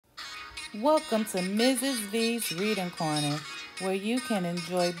Welcome to Mrs. V's Reading Corner, where you can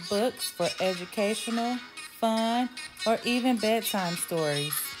enjoy books for educational, fun, or even bedtime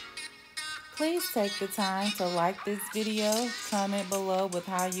stories. Please take the time to like this video, comment below with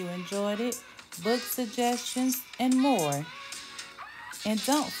how you enjoyed it, book suggestions, and more. And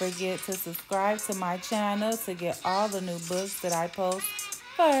don't forget to subscribe to my channel to get all the new books that I post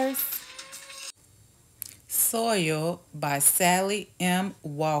first. Soil by Sally M.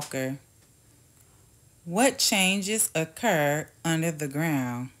 Walker. What changes occur under the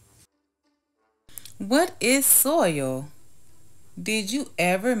ground? What is soil? Did you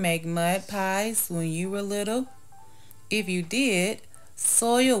ever make mud pies when you were little? If you did,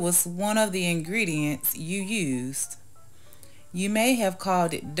 soil was one of the ingredients you used. You may have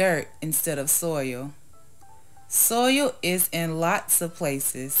called it dirt instead of soil. Soil is in lots of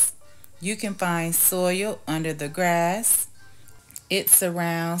places. You can find soil under the grass. It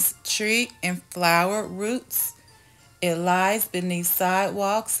surrounds tree and flower roots. It lies beneath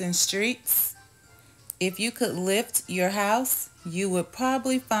sidewalks and streets. If you could lift your house, you would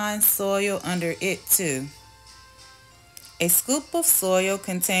probably find soil under it too. A scoop of soil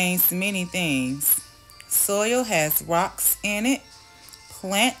contains many things. Soil has rocks in it.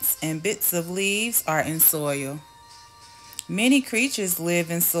 Plants and bits of leaves are in soil. Many creatures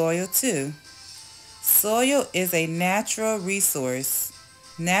live in soil too. Soil is a natural resource.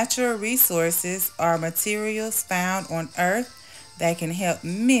 Natural resources are materials found on earth that can help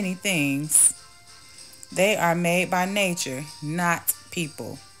many things. They are made by nature, not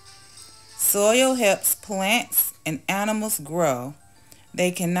people. Soil helps plants and animals grow. They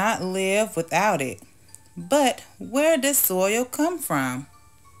cannot live without it. But where does soil come from?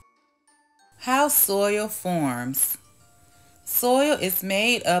 How soil forms. Soil is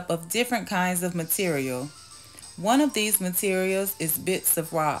made up of different kinds of material. One of these materials is bits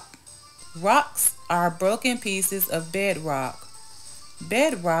of rock. Rocks are broken pieces of bedrock.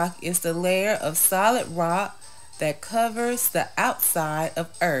 Bedrock is the layer of solid rock that covers the outside of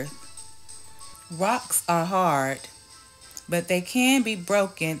earth. Rocks are hard, but they can be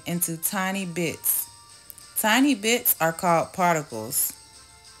broken into tiny bits. Tiny bits are called particles.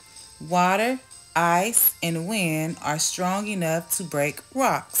 Water, ice, and wind are strong enough to break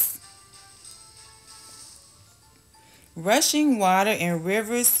rocks. Rushing water in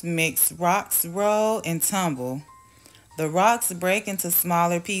rivers makes rocks roll and tumble. The rocks break into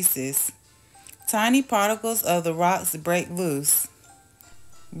smaller pieces. Tiny particles of the rocks break loose.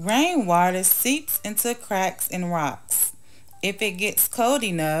 Rainwater seeps into cracks in rocks. If it gets cold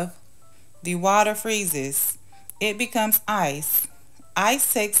enough, the water freezes. It becomes ice.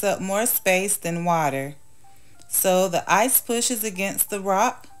 Ice takes up more space than water. So the ice pushes against the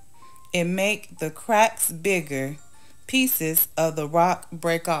rock. It makes the cracks bigger. Pieces of the rock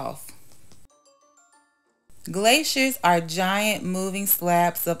break off. Glaciers are giant moving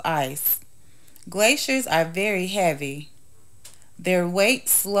slabs of ice. Glaciers are very heavy. Their weight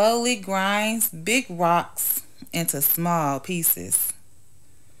slowly grinds big rocks into small pieces.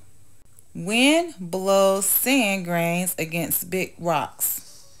 Wind blows sand grains against big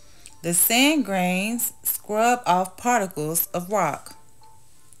rocks. The sand grains scrub off particles of rock.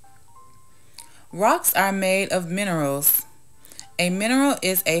 Rocks are made of minerals. A mineral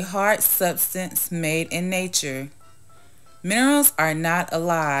is a hard substance made in nature. Minerals are not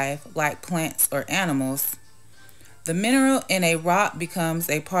alive like plants or animals. The mineral in a rock becomes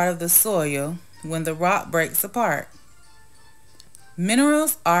a part of the soil when the rock breaks apart.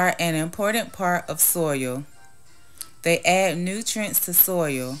 Minerals are an important part of soil. They add nutrients to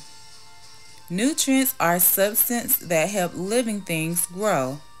soil. Nutrients are substances that help living things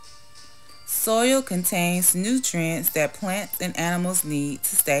grow. Soil contains nutrients that plants and animals need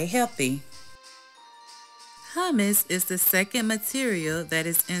to stay healthy. Hummus is the second material that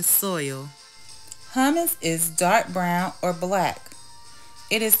is in soil. Hummus is dark brown or black.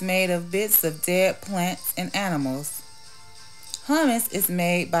 It is made of bits of dead plants and animals. Hummus is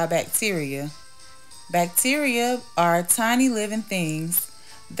made by bacteria. Bacteria are tiny living things.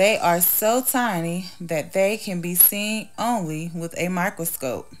 They are so tiny that they can be seen only with a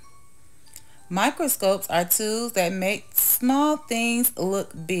microscope. Microscopes are tools that make small things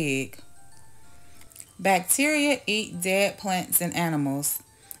look big. Bacteria eat dead plants and animals.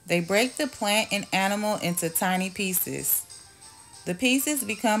 They break the plant and animal into tiny pieces. The pieces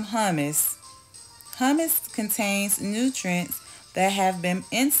become hummus. Hummus contains nutrients that have been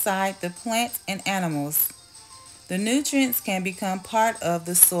inside the plant and animals. The nutrients can become part of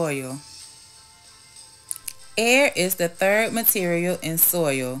the soil. Air is the third material in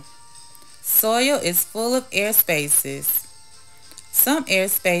soil. Soil is full of air spaces. Some air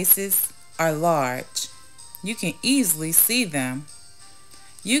spaces are large. You can easily see them.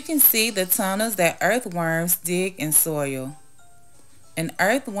 You can see the tunnels that earthworms dig in soil. An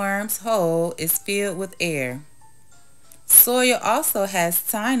earthworm's hole is filled with air. Soil also has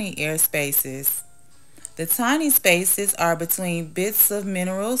tiny air spaces. The tiny spaces are between bits of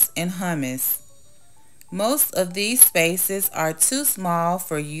minerals and humus. Most of these spaces are too small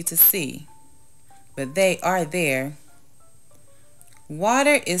for you to see, but they are there.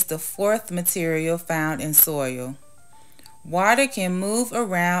 Water is the fourth material found in soil. Water can move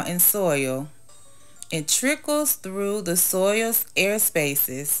around in soil. It trickles through the soil's air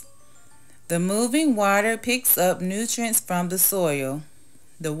spaces. The moving water picks up nutrients from the soil.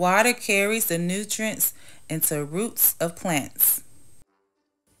 The water carries the nutrients into roots of plants.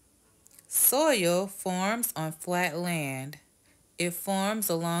 Soil forms on flat land. It forms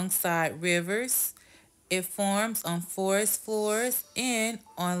alongside rivers. It forms on forest floors and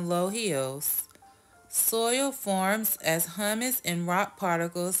on low hills. Soil forms as humus and rock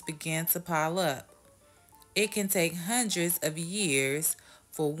particles begin to pile up. It can take hundreds of years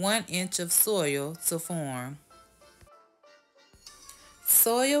for 1 inch of soil to form.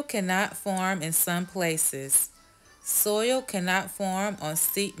 Soil cannot form in some places. Soil cannot form on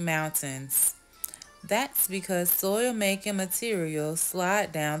steep mountains. That's because soil-making materials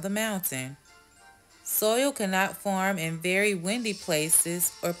slide down the mountain. Soil cannot form in very windy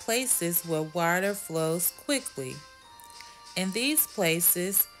places or places where water flows quickly. In these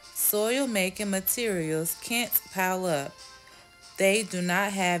places, soil-making materials can't pile up. They do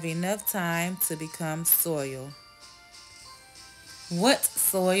not have enough time to become soil. What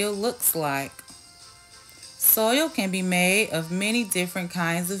soil looks like. Soil can be made of many different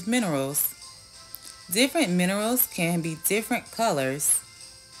kinds of minerals. Different minerals can be different colors.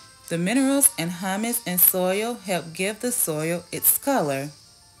 The minerals in humus and soil help give the soil its color.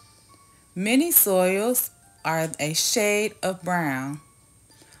 Many soils are a shade of brown,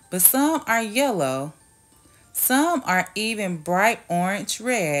 but some are yellow. Some are even bright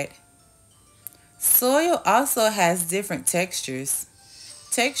orange-red. Soil also has different textures.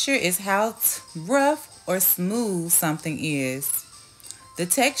 Texture is how rough or smooth something is. The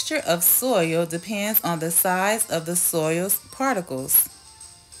texture of soil depends on the size of the soil's particles.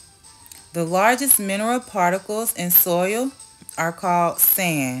 The largest mineral particles in soil are called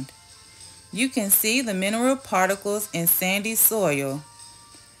sand. You can see the mineral particles in sandy soil.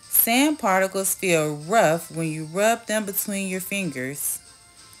 Sand particles feel rough when you rub them between your fingers.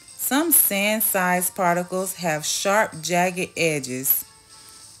 Some sand-sized particles have sharp, jagged edges.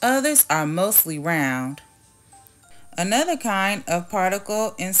 Others are mostly round. Another kind of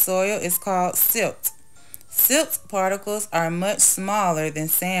particle in soil is called silt. Silt particles are much smaller than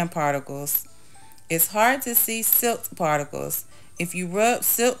sand particles. It's hard to see silt particles. If you rub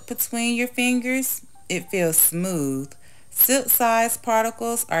silt between your fingers, it feels smooth. Silt-sized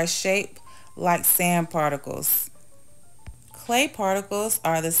particles are shaped like sand particles. Clay particles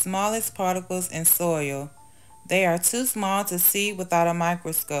are the smallest particles in soil. They are too small to see without a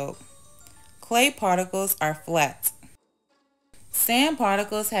microscope. Clay particles are flat. Sand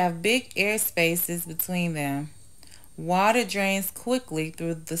particles have big air spaces between them. Water drains quickly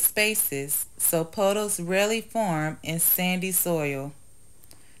through the spaces, so puddles rarely form in sandy soil.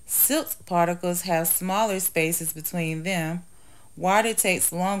 Silt particles have smaller spaces between them. Water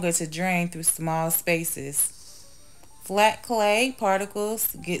takes longer to drain through small spaces. Flat clay particles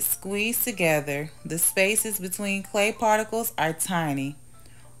get squeezed together. The spaces between clay particles are tiny.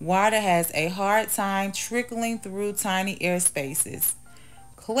 Water has a hard time trickling through tiny air spaces.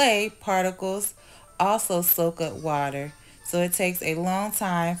 Clay particles also soak up water, so it takes a long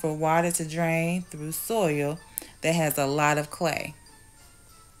time for water to drain through soil that has a lot of clay.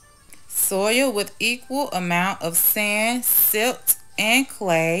 Soil with equal amount of sand, silt, and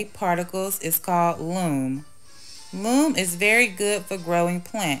clay particles is called loam. Loam is very good for growing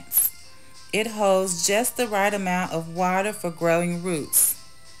plants. It holds just the right amount of water for growing roots.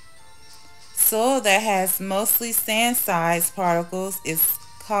 Soil that has mostly sand-sized particles is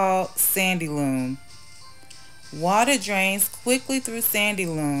called sandy loam. Water drains quickly through sandy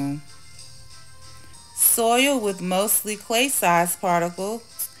loam. Soil with mostly clay-sized particles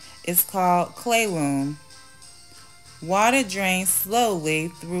is called clay loam. Water drains slowly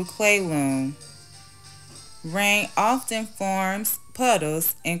through clay loam. Rain often forms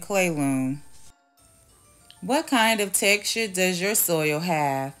puddles in clay loam. What kind of texture does your soil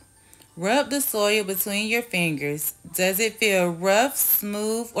have? Rub the soil between your fingers. Does it feel rough,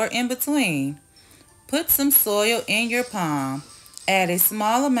 smooth, or in between? Put some soil in your palm. Add a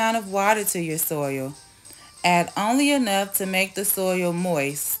small amount of water to your soil. Add only enough to make the soil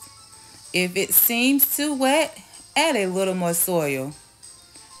moist. If it seems too wet, add a little more soil.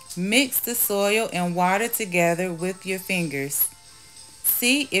 Mix the soil and water together with your fingers.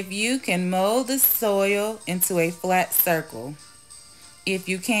 See if you can mold the soil into a flat circle. If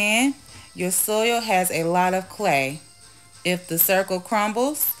you can, your soil has a lot of clay. If the circle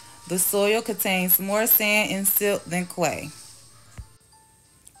crumbles, the soil contains more sand and silt than clay.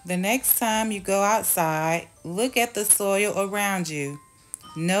 The next time you go outside, look at the soil around you.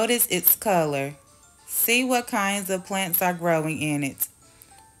 Notice its color. See what kinds of plants are growing in it.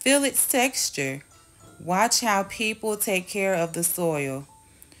 Feel its texture. Watch how people take care of the soil.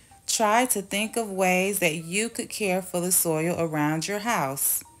 Try to think of ways that you could care for the soil around your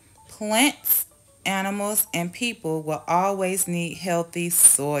house. Plants, animals, and people will always need healthy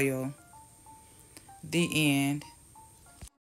soil. The end.